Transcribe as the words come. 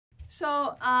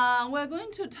So we're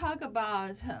going to talk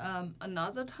about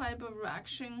another type of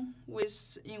reaction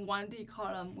in 1D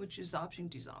column, which is sorption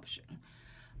desorption.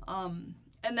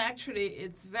 And actually,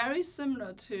 it's very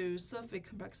similar to surface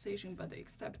complexation, but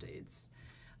except it's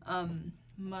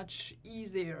much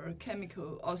easier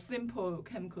chemical or simple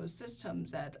chemical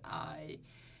systems that I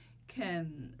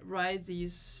can write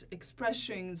these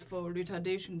expressions for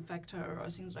retardation factor or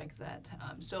things like that.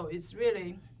 So it's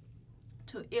really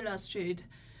to illustrate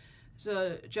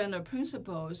the general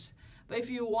principles. But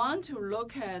if you want to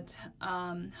look at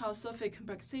how surface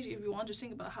complexation, if you want to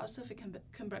think about how surface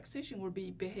complexation will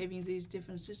be behaving in these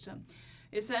different systems,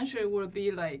 essentially it will be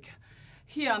like,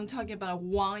 here I'm talking about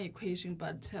one equation,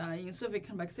 but in surface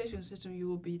complexation system, you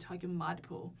will be talking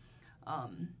multiple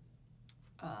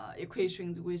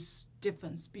equations with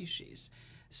different species.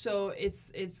 So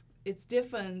it's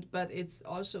different, but it's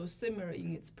also similar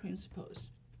in its principles.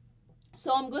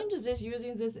 So I'm going to just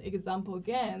using this example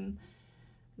again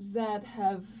that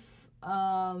have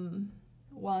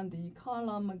 1D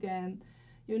column again.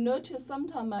 You notice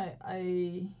sometimes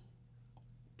I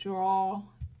draw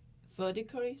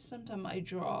vertically, sometimes I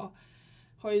draw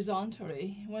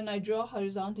horizontally. When I draw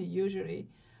horizontally, usually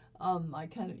I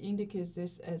kind of indicate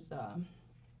this as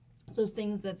those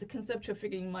things that the conceptual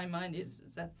figure in my mind is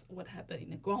that's what happened in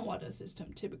the groundwater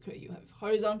system. Typically, you have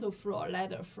horizontal flow or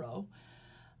ladder flow.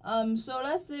 So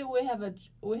let's say we have a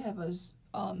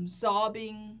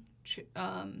sorbing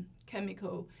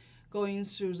chemical going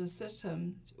through the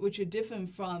system, which is different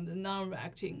from the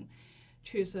non-reacting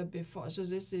tracer before. So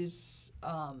this is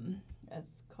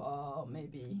let's call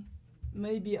maybe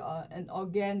an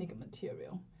organic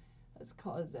material. Let's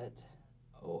call that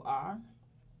OR.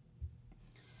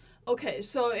 Okay,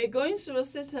 so it going through the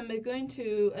system is going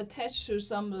to attach to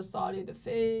some of the solid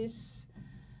phase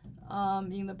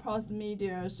in the process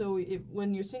media. So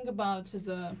when you think about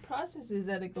the processes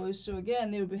that it goes through,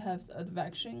 again, it will have the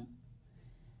advection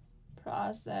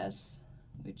process,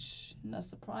 which not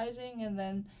surprising, and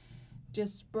then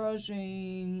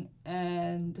dispersion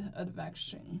and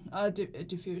advection,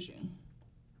 diffusion.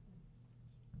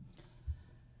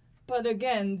 But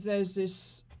again, there's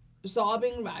this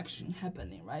sorbing reaction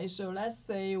happening, right? So let's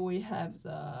say we have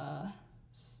the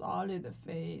solid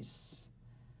phase.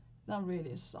 Not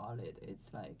really solid,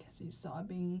 it's like the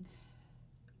sorbing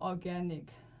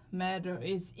organic matter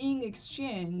is in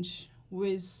exchange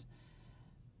with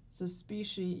the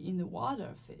species in the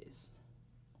water phase,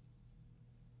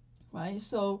 right?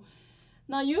 So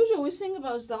now usually we think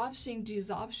about sorption,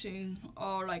 desorption,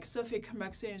 or like surface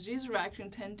complexation. These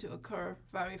reactions tend to occur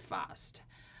very fast,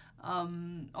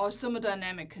 or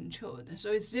thermodynamic controlled. So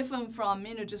it's different from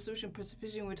mineral dissolution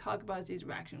precipitation. We talk about these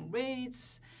reaction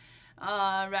rates,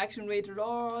 reaction rate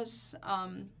laws.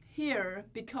 Here,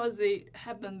 because they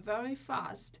happen very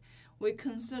fast, we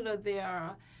consider they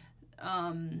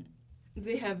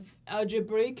have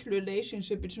algebraic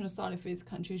relationship between the solid phase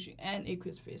concentration and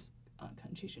aqueous phase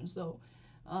concentration. So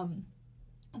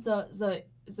the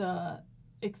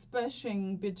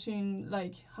expression between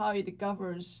like how it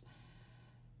governs,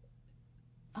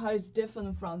 how it's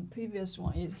different from the previous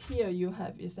one is here you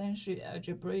have essentially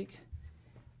algebraic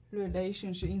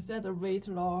relationship. Instead of rate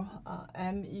law,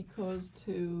 M equals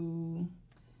to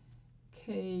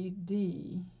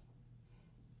KD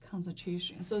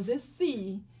concentration. So this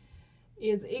C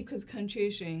is aqueous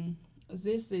concentration.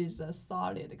 This is a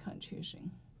solid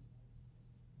concentration.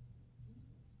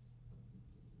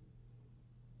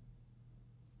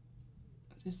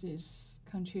 This is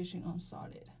concentration on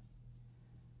solid.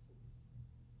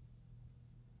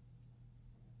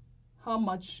 How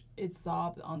much it's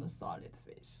sorbed on the solid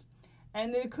phase.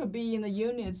 And it could be in the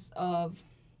units of,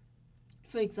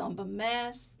 for example,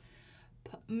 mass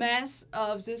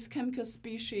of this chemical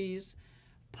species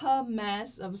per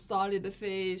mass of solid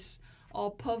phase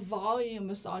or per volume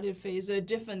of solid phase. There are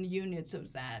different units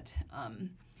of that.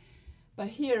 But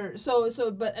here,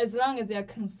 but as long as they're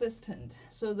consistent.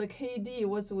 So the KD,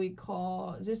 what we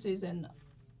call, this is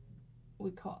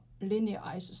we call linear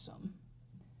isotherm.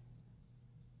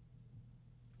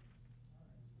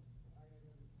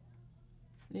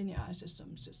 Linear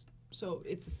isotherm system. So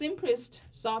it's the simplest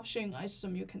sorption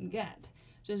isotherm you can get.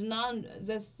 There's no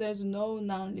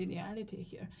non-linearity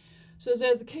here. So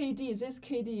there's KD. This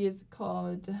KD is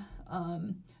called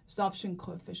sorption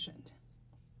coefficient.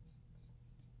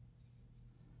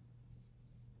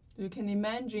 You can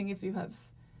imagine if you have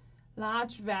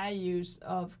large values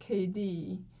of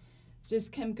KD, this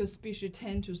chemical species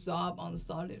tend to sorb on the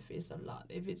solid phase a lot.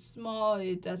 If it's small,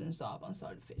 it doesn't sorb on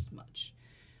solid phase much.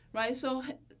 Right, so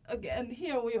again,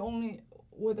 here we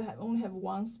would only have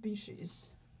one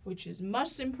species which is much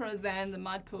simpler than the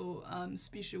multiple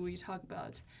species we talk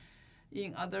about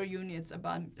in other units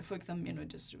about, for example, mineral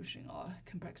distribution or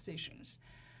complexations.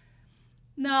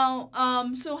 Now,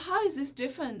 so how is this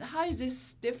different? How is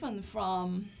this different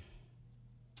from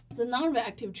the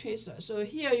non-reactive tracer? So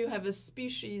here you have a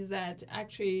species that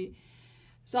actually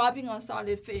sorbing on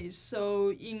solid phase.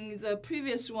 So in the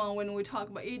previous one, when we talk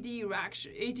about AD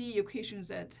equations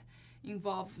that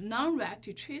involve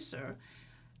non-reactive tracer,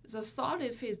 the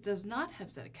solid phase does not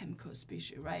have that chemical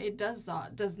species, right? It does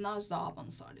not sorb on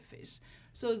solid phase.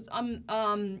 So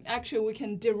actually we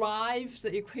can derive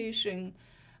the equation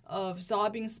of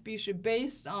sorbing species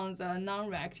based on the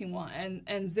non-reacting one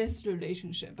and this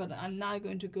relationship. But I'm not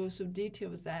going to go through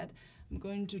details of that. I'm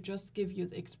going to just give you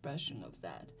the expression of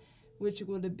that, which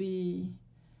would be,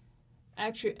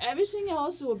 actually everything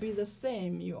else will be the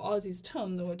same. All these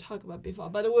terms that we talked about before,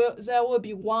 but there will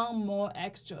be one more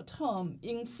extra term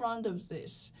in front of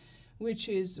this, which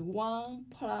is 1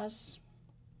 plus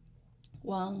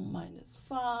 1 minus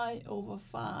phi over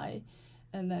phi,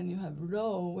 and then you have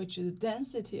rho, which is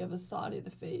density of a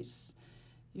solid phase.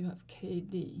 You have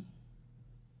Kd.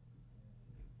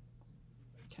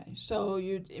 Okay, so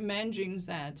you imagine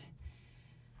that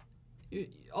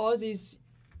all these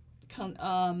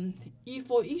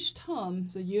for each term,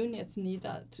 the units need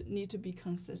to be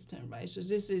consistent, right? So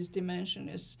this is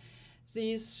dimensionless.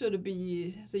 These should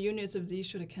be, the units of these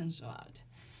should cancel out.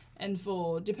 And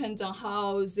depends on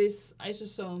how this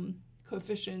isosome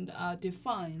coefficient are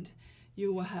defined,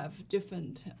 you will have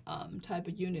different type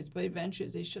of units, but eventually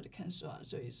they should cancel out.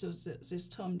 So this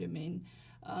term remain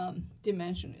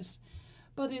dimensionless.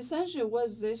 But essentially what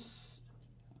this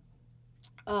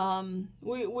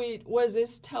what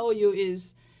this tell you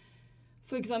is,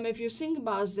 for example, if you think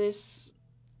about this,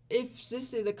 if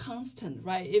this is a constant,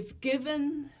 right? If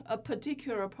given a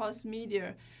particular porous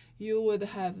media, you would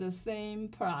have the same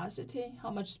porosity,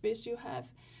 how much space you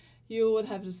have. You would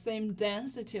have the same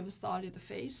density of solid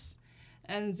phase.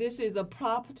 And this is a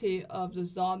property of the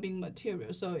sorbing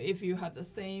material. So if you have the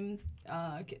same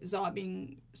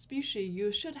sorbing species,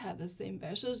 you should have the same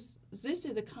value. So this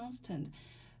is a constant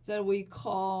that we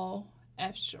call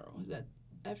epsilon,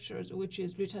 which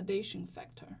is retardation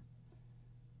factor.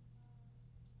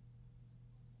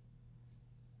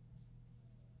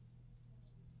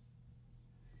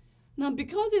 Now,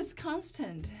 because it's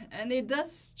constant and it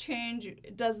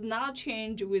does not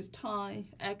change with time,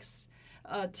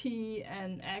 t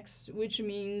and x, which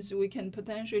means we can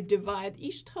potentially divide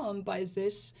each term by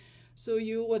this. So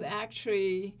you would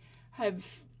actually have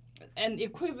an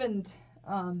equivalent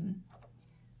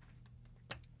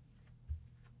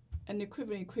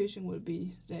equation would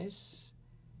be this.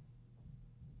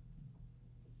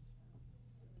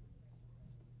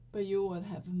 But you would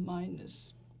have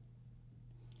minus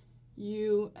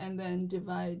u and then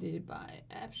divided by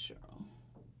epsilon.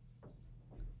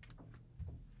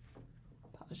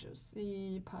 Partial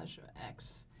c, partial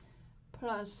x,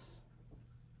 plus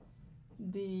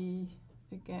d,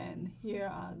 again, here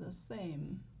are the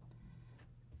same.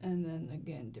 And then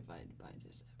again divided by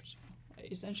this epsilon. I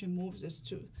essentially move this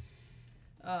to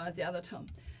the other term.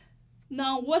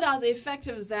 Now, what are the effects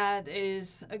of that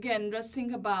is, again, let's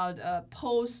think about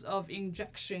pulse of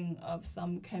injection of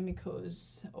some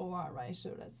chemicals, or, right?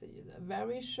 So let's see, the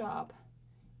very sharp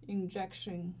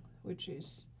injection, which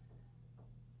is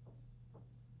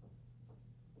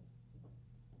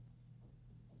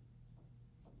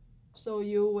so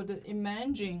you would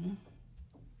imagine,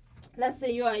 let's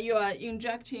say you are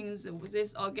injecting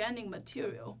this organic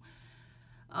material,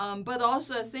 but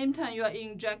also at the same time you are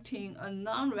injecting a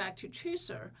non-reactive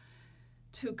tracer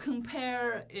to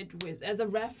compare it with as a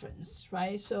reference,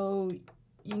 right? So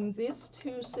in these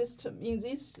two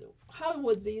systems, how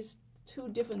would these two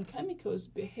different chemicals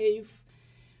behave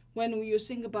when you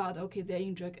think about, okay, they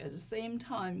inject at the same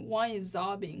time, one is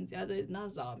sorbing, the other is not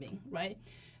sorbing, right?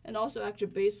 And also actually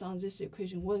based on this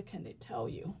equation, what can they tell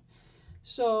you?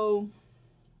 So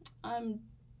I'm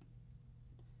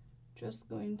just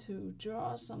going to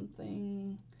draw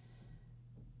something.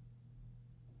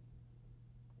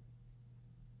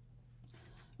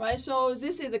 Right, so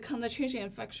this is the concentration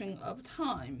and fraction of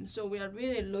time. So we are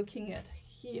really looking at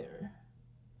here.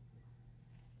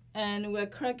 And we're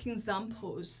collecting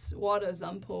samples, water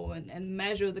sample, and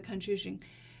measure the concentration.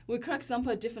 We collect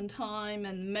sample at different time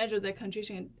and measure the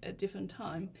concentration at different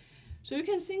time. So you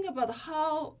can think about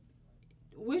how,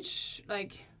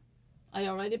 like, I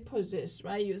already put this,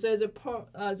 right? There's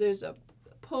a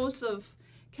pulse of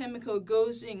chemical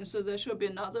goes in, so there should be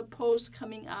another pulse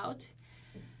coming out,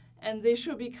 and they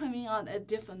should be coming out at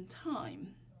different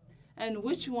time. And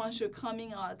which one should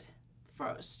coming out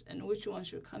first and which one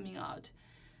should coming out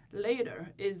later?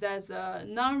 Is that the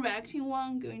non-reacting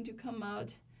one going to come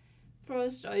out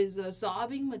first, or is the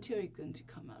sorbing material going to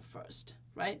come out first,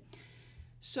 right?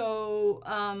 So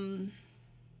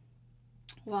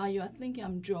while you are thinking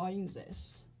I'm drawing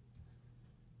this,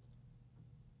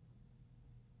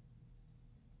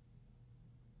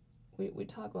 we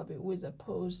talk about it with a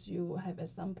pose you have at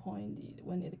some point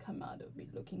when it come out, it will be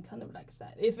looking kind of like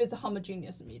that if it's a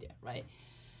homogeneous media, right?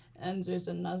 And there's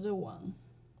another one.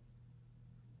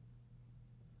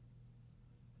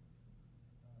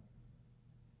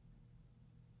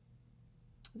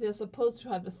 They're supposed to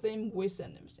have the same width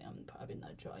and everything. I'm probably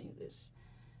not drawing this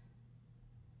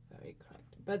very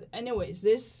correct. But anyways,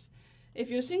 this,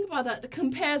 if you think about that,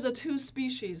 compare the two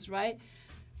species, right?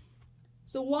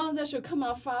 So one that should come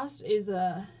out fast is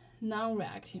a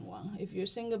non-reacting one. If you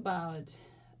think about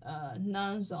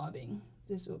non-sorbing,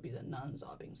 this will be the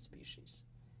non-sorbing species.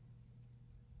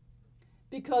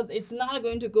 Because it's not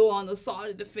going to go on the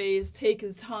solid phase, take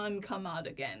its time, come out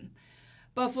again.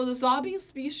 But for the sorbing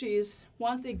species,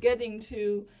 once they get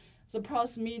into the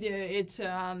porous media, it's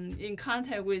in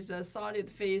contact with the solid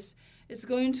phase, it's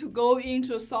going to go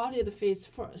into a solid phase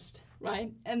first,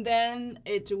 right? And then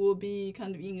it will be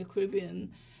kind of in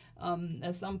equilibrium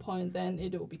at some point, then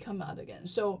it will come out again.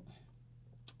 So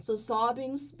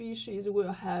sorbing species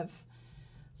will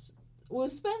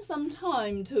spend some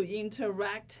time to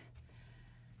interact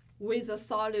with a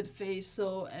solid phase,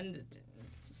 so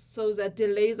that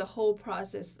delays the whole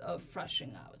process of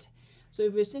flushing out. So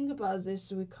if we think about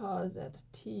this, we call that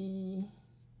T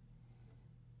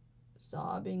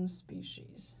sorbing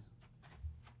species.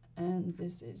 And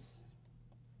this is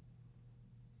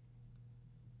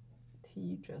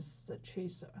T just the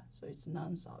chaser, so it's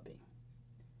non-sorbing.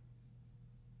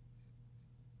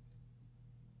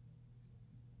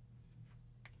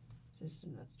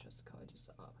 Let's just call this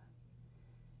up.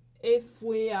 If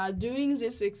we are doing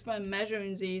this experiment,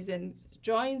 measuring these and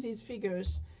drawing these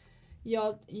figures,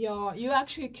 you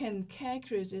actually can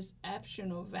calculate this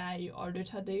epsilon value or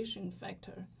retardation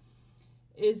factor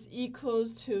is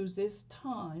equals to this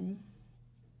time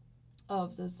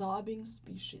of the sorbing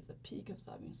species, the peak of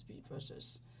sorbing species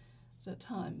versus the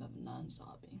time of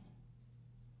non-sorbing.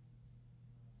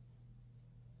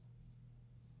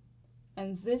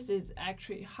 And this is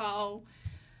actually how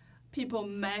people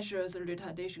measure the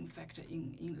retardation factor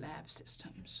in lab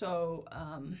system. So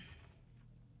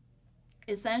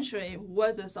essentially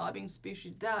what the sorbing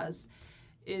species does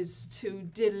is to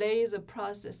delay the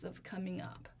process of coming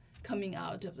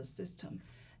out of the system.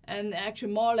 And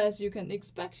actually more or less you can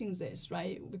expecting this,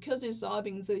 right? Because it's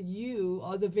sorbing, the U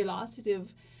or the velocity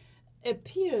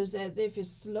appears as if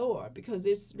it's slower because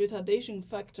this retardation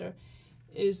factor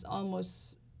is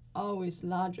almost always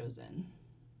larger than.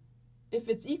 If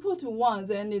it's equal to 1,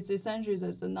 then it's essentially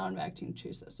the non-reacting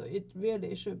chaser. So it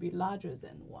really should be larger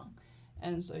than 1.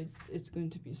 And so it's going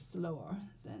to be slower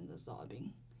than the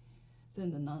sorbing,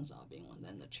 than the non-sorbing one,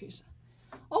 than the chaser.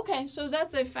 Okay, so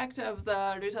that's the effect of the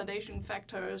retardation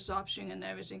factor, sorption, and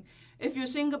everything. If you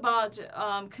think about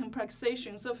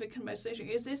comprexation, surface comprexation,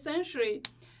 it's essentially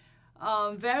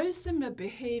very similar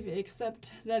behavior,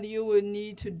 except that you will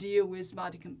need to deal with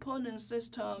multi-component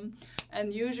system,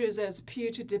 and usually there's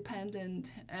pH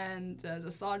dependent, and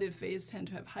the solid phase tend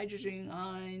to have hydrogen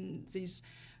ion, these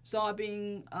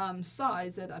sorbing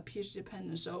sites that are pH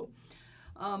dependent. So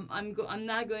I'm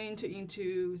not going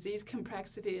into these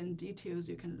complexity and details.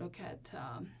 You can look at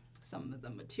some of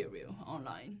the material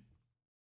online.